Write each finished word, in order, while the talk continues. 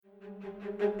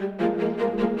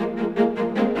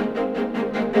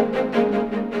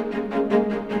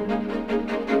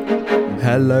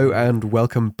Hello and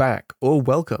welcome back, or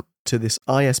welcome to this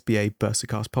ISBA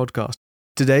Bursarcast podcast.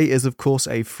 Today is, of course,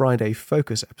 a Friday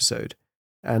Focus episode,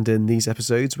 and in these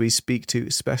episodes we speak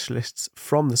to specialists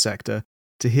from the sector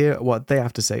to hear what they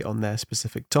have to say on their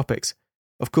specific topics.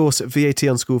 Of course, VAT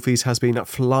on school fees has been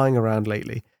flying around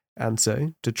lately, and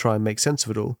so, to try and make sense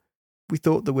of it all, we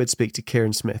thought that we'd speak to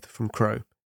Kieran Smith from Crow.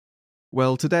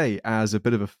 Well, today, as a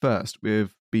bit of a first,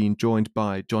 we've been joined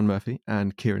by John Murphie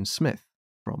and Kieran Smith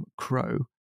from Crow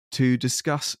to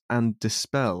discuss and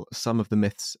dispel some of the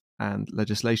myths and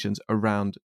legislations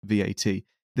around VAT.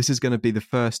 This is going to be the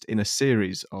first in a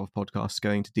series of podcasts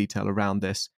going to detail around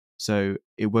this, so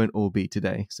it won't all be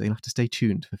today, so you'll have to stay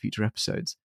tuned for future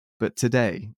episodes. But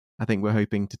today, I think we're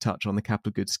hoping to touch on the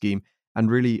capital goods scheme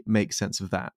and really make sense of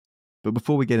that. But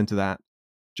before we get into that,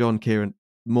 John, Kieran,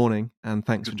 morning, and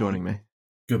thanks for joining me.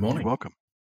 Good morning. You're welcome.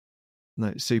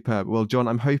 No, superb. Well, John,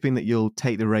 I'm hoping that you'll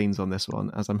take the reins on this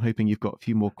one, as I'm hoping you've got a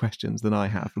few more questions than I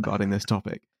have regarding this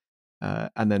topic.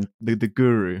 And then the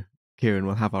guru, Kieran,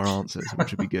 will have our answers,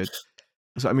 which would be good.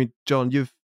 So, I mean, John, you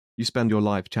spend your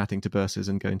life chatting to bursars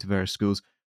and going to various schools.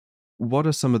 What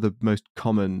are some of the most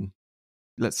common,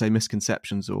 let's say,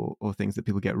 misconceptions or things that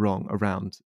people get wrong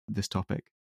around this topic?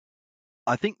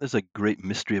 I think there's a great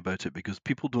mystery about it because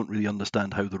people don't really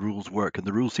understand how the rules work, and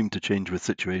the rules seem to change with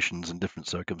situations and different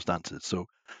circumstances. So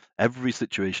every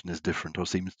situation is different, or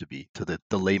seems to be, to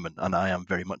the layman, and I am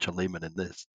very much a layman in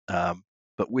this.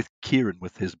 But with Kieran,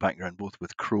 with his background both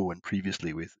with Crow and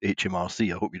previously with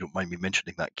HMRC, I hope you don't mind me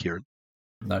mentioning that, Kieran.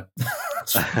 No.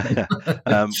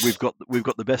 We've got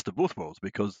the best of both worlds,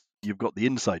 because you've got the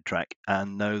inside track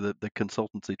and now the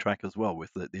consultancy track as well,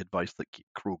 with the advice that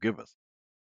Crow give us.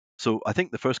 So I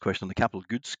think the first question on the capital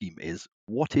goods scheme is,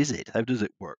 what is it? How does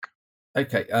it work?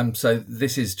 Okay, so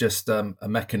this is just a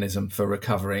mechanism for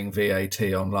recovering VAT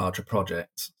on larger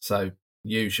projects. So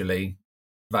usually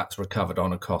that's recovered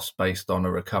on a cost based on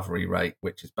a recovery rate,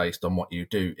 which is based on what you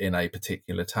do in a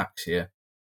particular tax year.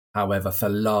 However, for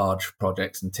large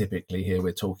projects, and typically here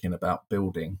we're talking about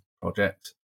building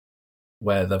projects,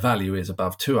 where the value is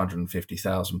above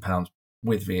 £250,000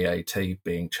 with VAT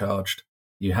being charged,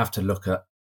 you have to look at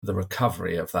the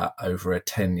recovery of that over a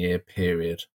 10-year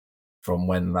period from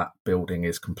when that building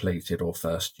is completed or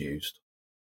first used.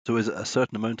 So is it a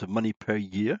certain amount of money per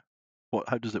year?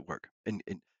 How does it work?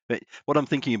 What I'm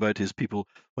thinking about is people,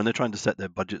 when they're trying to set their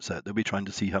budgets out, they'll be trying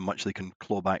to see how much they can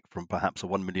claw back from perhaps a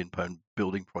 £1 million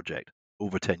building project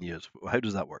over 10 years. How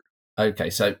does that work?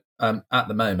 Okay, so at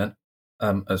the moment,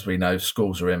 as we know,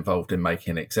 schools are involved in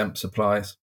making exempt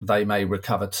supplies. They may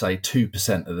recover, say,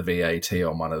 2% of the VAT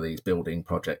on one of these building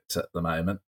projects at the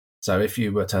moment. So if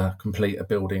you were to complete a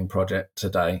building project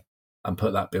today and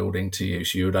put that building to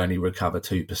use, you would only recover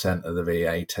 2% of the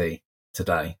VAT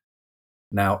today.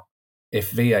 Now,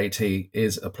 if VAT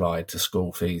is applied to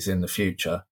school fees in the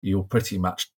future, you'll pretty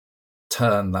much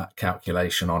turn that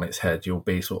calculation on its head. You'll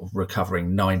be sort of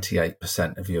recovering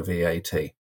 98% of your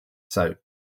VAT. So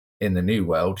in the new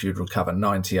world, you'd recover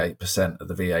 98% of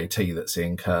the VAT that's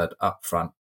incurred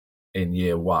upfront in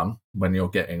year one when you're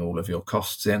getting all of your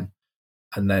costs in.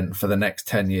 And then for the next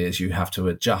 10 years, you have to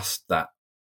adjust that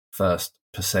first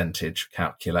percentage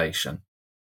calculation.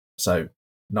 So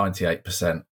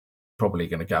 98% probably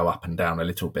going to go up and down a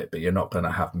little bit, but you're not going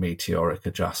to have meteoric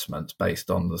adjustments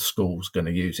based on the school's going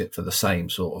to use it for the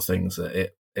same sort of things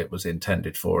that it was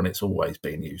intended for, and it's always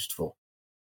been used for.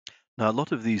 Now, a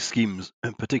lot of these schemes,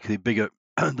 and particularly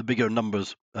the bigger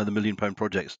numbers, the £1 million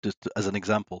projects, just as an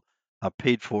example, are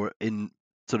paid for in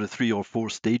sort of 3 or 4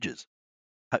 stages.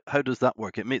 How does that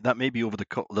work? That may be over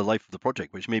the life of the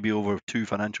project, which may be over 2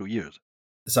 financial years.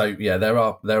 So yeah,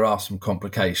 there are some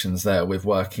complications there with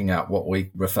working out what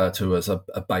we refer to as a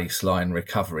baseline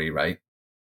recovery rate.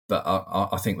 But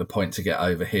I think the point to get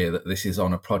over here that this is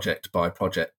on a project by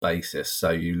project basis.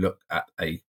 So you look at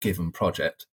a given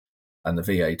project and the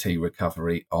VAT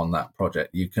recovery on that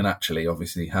project. You can actually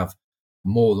obviously have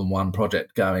more than one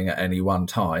project going at any one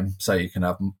time. So you can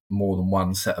have more than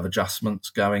one set of adjustments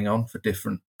going on for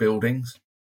different buildings.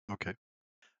 Okay.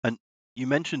 And you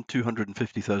mentioned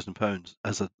 £250,000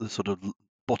 as the sort of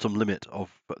bottom limit of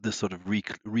this sort of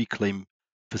reclaim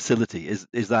facility.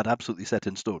 Is that absolutely set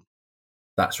in stone?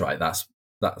 That's right. That's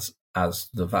as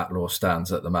the VAT law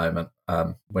stands at the moment.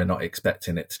 We're not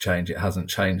expecting it to change. It hasn't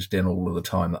changed in all of the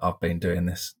time that I've been doing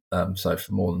this. So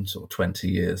for more than sort of 20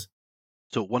 years.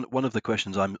 So one of the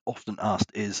questions I'm often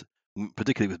asked is,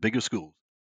 particularly with bigger schools,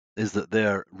 is that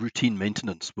their routine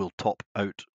maintenance will top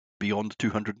out beyond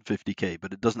 250k,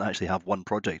 but it doesn't actually have one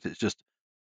project. It's just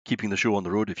keeping the show on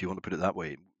the road, if you want to put it that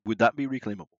way. Would that be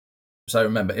reclaimable? So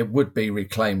remember, it would be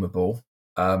reclaimable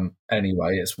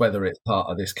Anyway, it's whether it's part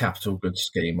of this capital goods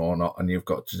scheme or not, and you've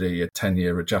got to do your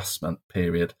 10-year adjustment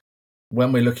period.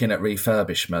 When we're looking at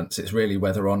refurbishments, it's really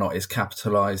whether or not it's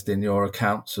capitalised in your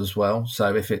accounts as well.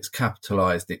 So if it's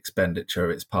capitalised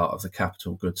expenditure, it's part of the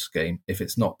capital goods scheme. If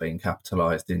it's not being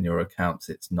capitalised in your accounts,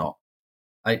 it's not.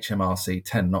 HMRC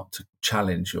tend not to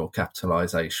challenge your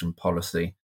capitalisation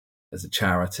policy as a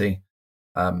charity,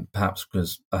 perhaps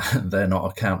because they're not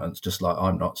accountants, just like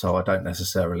I'm not, so I don't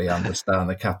necessarily understand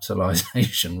the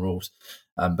capitalisation rules.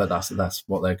 But that's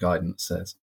what their guidance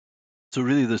says. So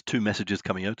really there's two messages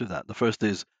coming out of that. The first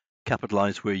is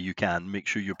capitalise where you can, make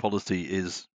sure your policy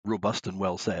is robust and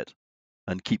well set,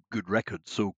 and keep good records.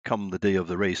 So come the day of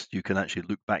the race, you can actually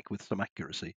look back with some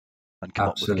accuracy and come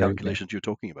up with the calculations you're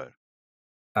talking about.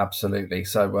 Absolutely.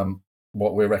 So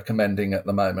what we're recommending at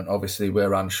the moment, obviously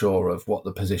we're unsure of what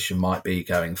the position might be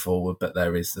going forward, but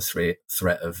there is the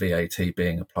threat of VAT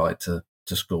being applied to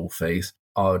school fees.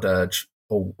 I would urge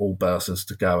all bursars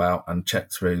to go out and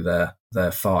check through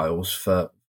their files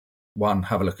for, one,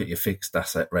 have a look at your fixed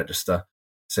asset register,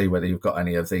 see whether you've got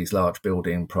any of these large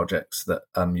building projects that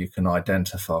you can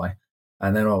identify,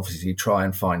 and then obviously try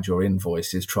and find your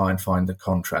invoices, try and find the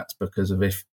contracts, because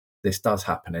if this does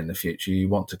happen in the future, you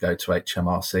want to go to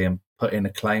HMRC and put in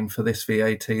a claim for this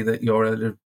VAT that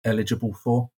you're eligible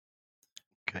for.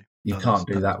 Okay. You can't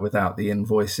do that without the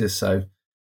invoices, so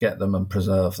get them and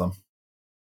preserve them.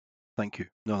 Thank you.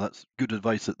 No, that's good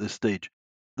advice at this stage.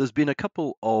 There's been a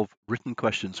couple of written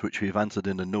questions which we've answered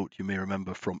in a note, you may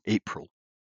remember, from April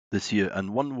this year,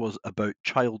 and one was about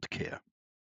childcare.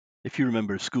 If you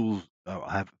remember, schools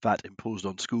have VAT imposed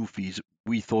on school fees.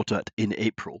 We thought that in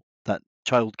April that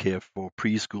childcare for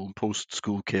preschool and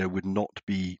post-school care would not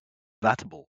be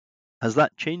VATable. Has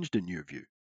that changed in your view?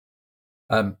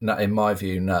 No, in my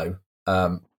view, no.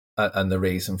 And the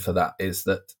reason for that is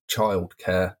that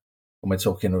childcare, when we're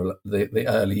talking the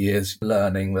early years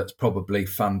learning, that's probably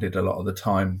funded a lot of the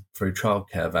time through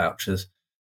childcare vouchers,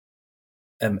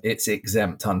 it's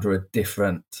exempt under a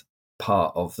different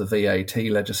part of the VAT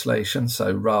legislation.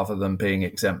 So rather than being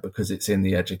exempt because it's in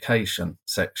the education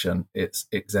section, it's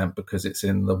exempt because it's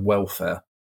in the welfare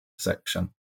section.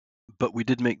 But we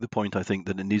did make the point, I think,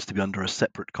 that it needs to be under a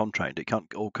separate contract. It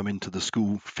can't all come into the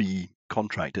school fee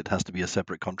contract. It has to be a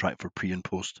separate contract for pre and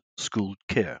post school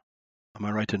care. Am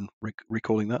I right in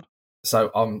recalling that? So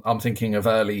I'm thinking of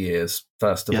early years,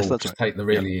 first of all, just take the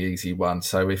really easy one.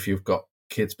 So if you've got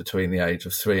kids between the age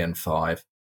of 3 and 5,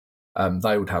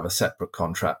 they would have a separate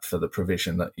contract for the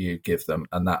provision that you give them.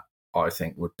 And that, I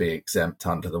think, would be exempt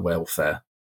under the welfare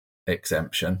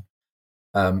exemption.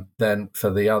 Then for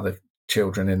the other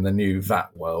children in the new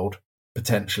VAT world,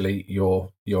 potentially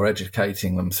you're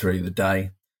educating them through the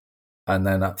day. And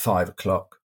then at 5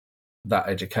 o'clock, that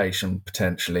education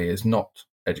potentially is not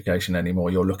education anymore.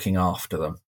 You're looking after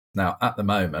them. Now, at the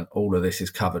moment, all of this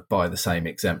is covered by the same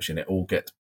exemption. It all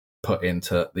gets put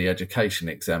into the education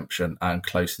exemption and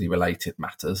closely related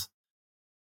matters.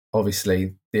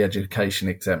 Obviously, the education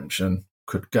exemption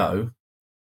could go.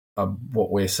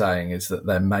 What we're saying is that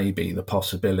there may be the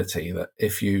possibility that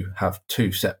if you have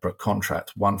two separate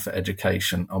contracts, one for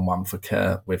education and one for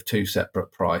care, with two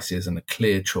separate prices and a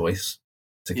clear choice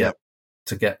to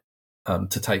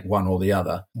take one or the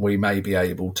other, we may be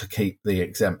able to keep the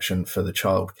exemption for the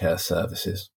childcare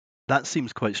services. That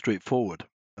seems quite straightforward.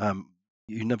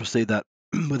 You never say that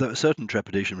without a certain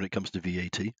trepidation when it comes to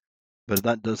VAT, but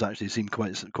that does actually seem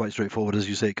quite straightforward. As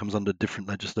you say, it comes under different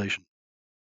legislation.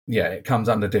 Yeah, it comes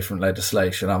under different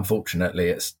legislation. Unfortunately,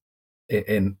 it's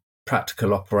in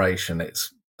practical operation,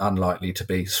 it's unlikely to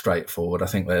be straightforward. I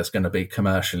think there's going to be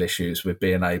commercial issues with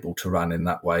being able to run in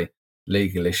that way,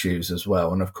 legal issues as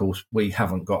well. And of course, we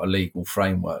haven't got a legal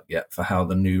framework yet for how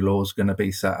the new law is going to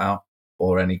be set out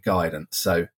or any guidance.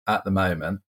 So at the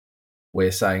moment,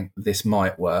 we're saying this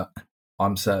might work.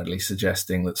 I'm certainly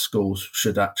suggesting that schools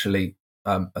should actually,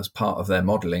 as part of their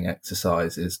modelling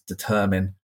exercises,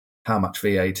 determine how much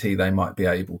VAT they might be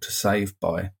able to save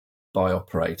by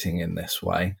operating in this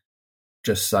way,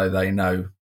 just so they know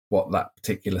what that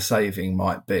particular saving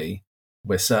might be.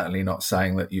 We're certainly not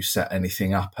saying that you set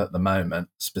anything up at the moment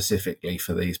specifically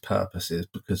for these purposes,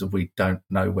 because we don't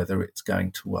know whether it's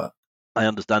going to work. I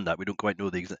understand that. We don't quite know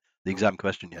the exam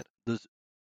question yet. There's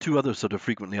two other sort of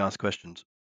frequently asked questions.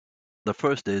 The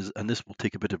first is, and this will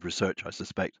take a bit of research, I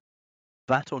suspect,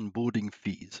 VAT on boarding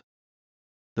fees.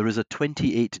 There is a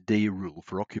 28-day rule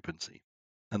for occupancy,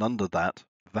 and under that,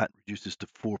 VAT reduces to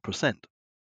 4%.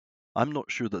 I'm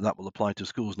not sure that will apply to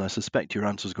schools, and I suspect your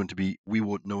answer is going to be, we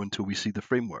won't know until we see the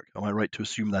framework. Am I right to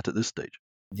assume that at this stage?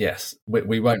 Yes,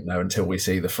 we won't know until we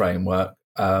see the framework.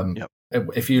 Yep.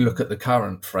 if you look at the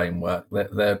current framework,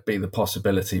 there'd be the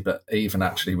possibility, but even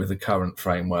actually with the current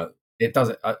framework, it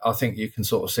doesn't. I think you can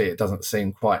sort of see it doesn't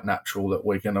seem quite natural that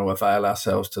we're going to avail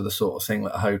ourselves to the sort of thing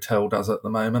that a hotel does at the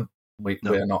moment.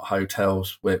 We're not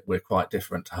hotels. We're quite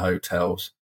different to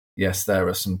hotels. Yes, there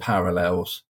are some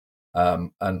parallels,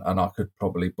 and I could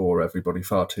probably bore everybody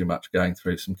far too much going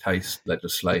through some case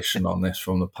legislation on this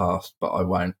from the past, but I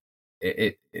won't.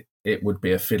 It would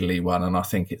be a fiddly one, and I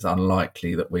think it's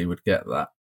unlikely that we would get that.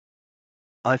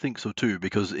 I think so too,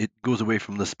 because it goes away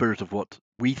from the spirit of what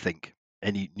we think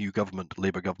any new government,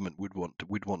 Labour government, would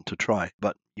want to try.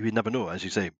 But you never know, as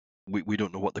you say. We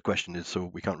don't know what the question is,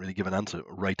 so we can't really give an answer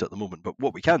right at the moment. But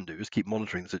what we can do is keep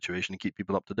monitoring the situation and keep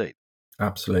people up to date.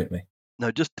 Absolutely.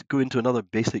 Now, just to go into another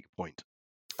basic point,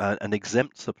 an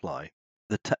exempt supply,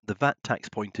 the VAT tax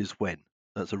point is when?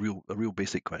 That's a real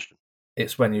basic question.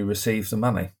 It's when you receive the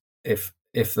money. If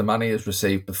the money is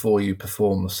received before you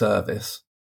perform the service,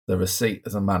 the receipt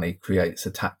of the money creates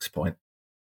a tax point.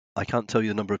 I can't tell you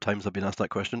the number of times I've been asked that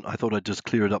question. I thought I'd just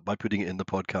clear it up by putting it in the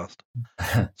podcast.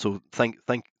 So thank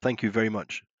you very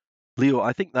much. Leo,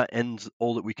 I think that ends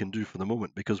all that we can do for the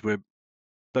moment, because we're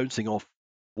bouncing off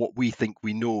what we think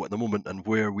we know at the moment and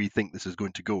where we think this is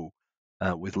going to go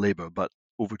with Labour. But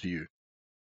over to you.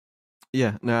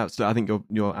 Yeah, no, I think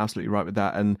you're absolutely right with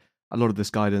that. And a lot of this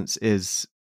guidance is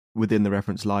within the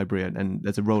reference library, and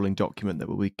there's a rolling document that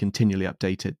will be continually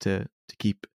updated to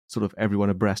keep sort of everyone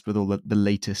abreast with all the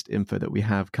latest info that we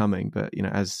have coming. But,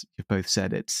 as you've both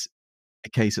said, it's a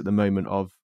case at the moment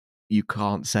of you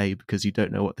can't say because you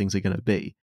don't know what things are going to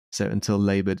be. So until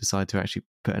Labour decide to actually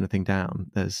put anything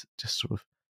down, there's just sort of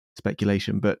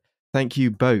speculation. But thank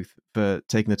you both for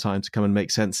taking the time to come and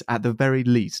make sense, at the very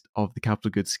least, of the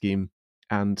capital goods scheme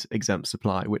and exempt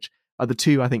supply, which are the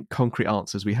two, I think, concrete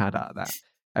answers we had out of that.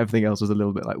 Everything else was a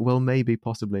little bit like, well, maybe,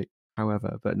 possibly,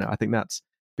 however. But no, I think that's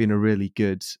been a really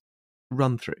good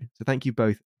run through. So thank you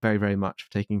both very, very much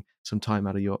for taking some time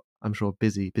out of your, I'm sure,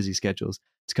 busy schedules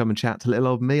to come and chat to little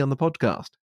old me on the podcast.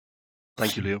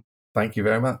 Thank you, Leo. Thank you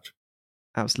very much.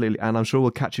 Absolutely. And I'm sure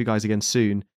we'll catch you guys again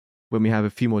soon when we have a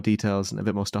few more details and a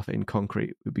bit more stuff in concrete.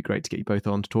 It would be great to get you both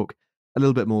on to talk a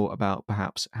little bit more about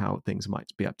perhaps how things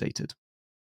might be updated.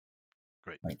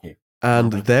 Great. Thank you.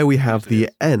 And there we have the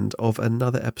end of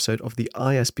another episode of the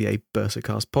ISBA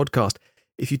Bursacast podcast.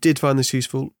 If you did find this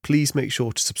useful, please make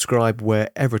sure to subscribe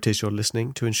wherever it is you're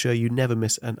listening to ensure you never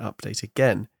miss an update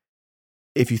again.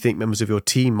 If you think members of your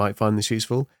team might find this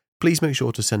useful, please make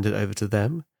sure to send it over to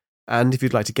them. And if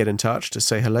you'd like to get in touch to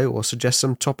say hello or suggest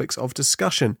some topics of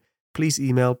discussion, please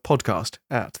email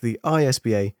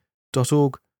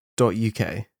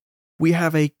podcast@theisba.org.uk. We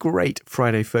have a great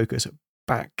Friday Focus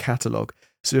back catalogue,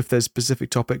 so if there's specific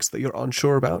topics that you're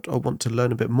unsure about or want to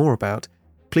learn a bit more about,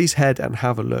 please head and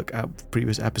have a look at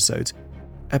previous episodes.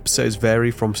 Episodes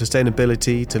vary from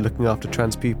sustainability to looking after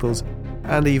trans pupils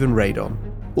and even radon.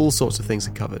 All sorts of things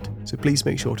are covered, so please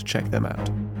make sure to check them out.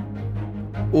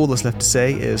 All that's left to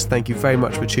say is thank you very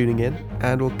much for tuning in,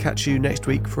 and we'll catch you next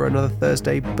week for another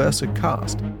Thursday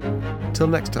Bursacast. Till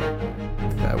next time,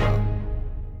 farewell.